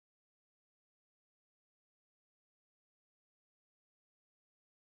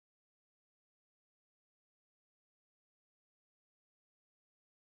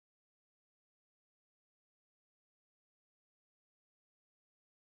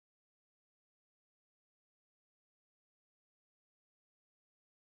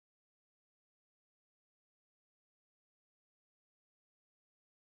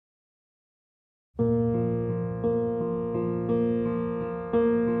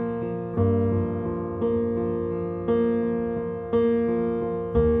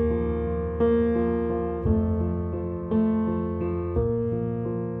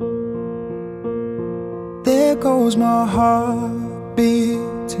goes my heart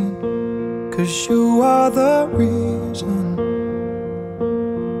beating, 'cause you are the reason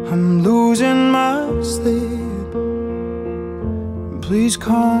I'm losing my sleep. Please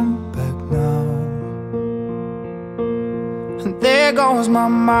come back now. And there goes my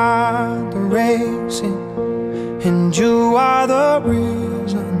mind racing, and you are the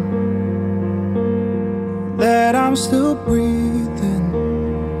reason that I'm still breathing.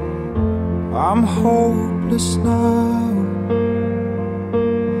 I'm hopeless now.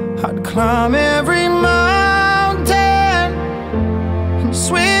 I'd climb every mountain and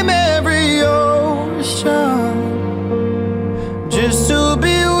swim every ocean just to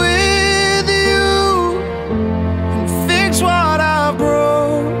be with you and fix what I've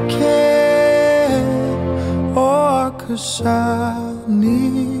broken. Oh, 'cause I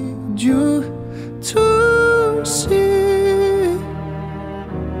need you to see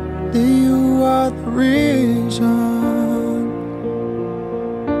that you are the reason.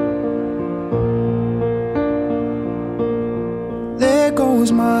 There goes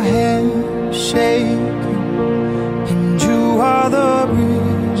my hand shaking, and you are the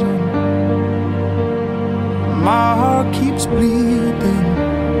reason. My heart keeps bleeding,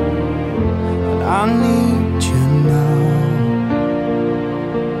 and I need you now.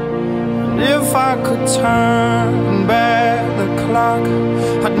 And if I could turn back the clock,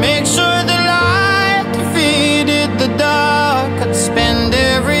 I'd make sure the light defeated the dark. I'd spend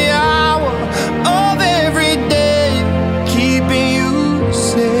every hour of every day keeping you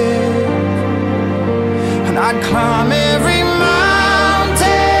safe, and I'd climb every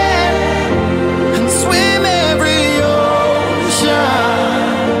mountain and swim every ocean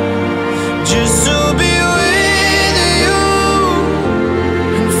just to be with you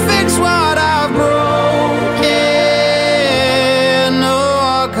and fix what I've broken.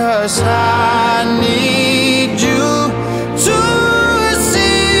 Oh, 'cause I need you to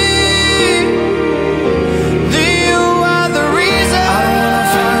see that you are the reason. I don't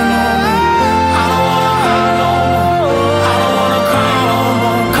wanna fight no more. I don't wanna hurt no more. I don't wanna cry no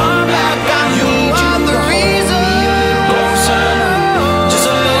more. Come back, I need you the reason. Closer, just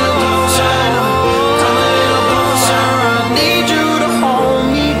a little closer. Come a little closer. I need you to hold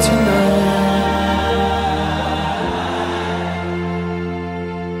me tonight.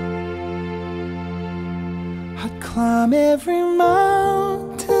 I'd climb every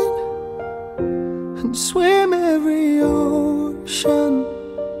mountain and swim every ocean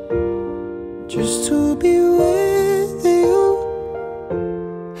just to be with you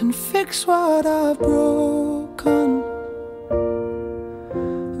and fix what I've broken.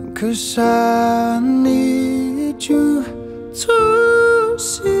 'Cause I need you to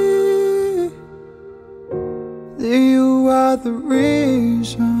see that you are the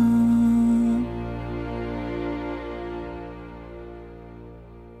reason.